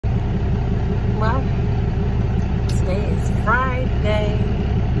Friday,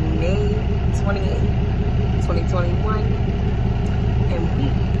 May 28th, 2021, and we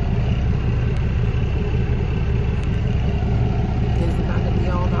is about to be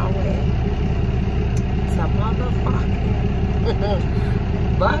on our way to motherfucking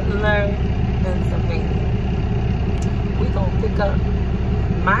Butler, Pennsylvania. We gonna pick up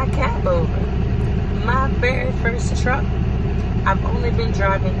my cab over, my very first truck. I've only been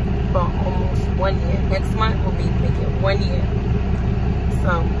driving for almost 1 year. Next month will be making 1 year.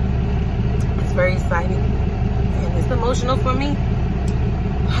 So it's very exciting and it's emotional for me.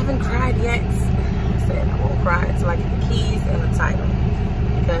 I haven't cried yet. I said I won't cry until I get the keys and the title,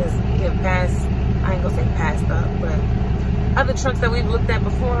 because we have passed, I ain't gonna say passed up, but other trucks that we've looked at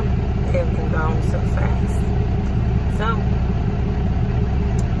before, they've been gone so fast. So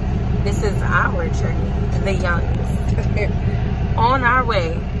this is our journey, the youngest. On our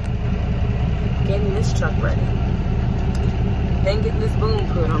way, getting this truck ready, then getting this boom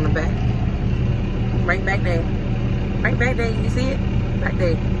put on the back. Right back there. Right back there, you see it? Right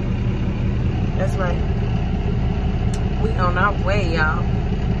there. That's right. We on our way, y'all.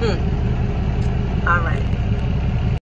 All right.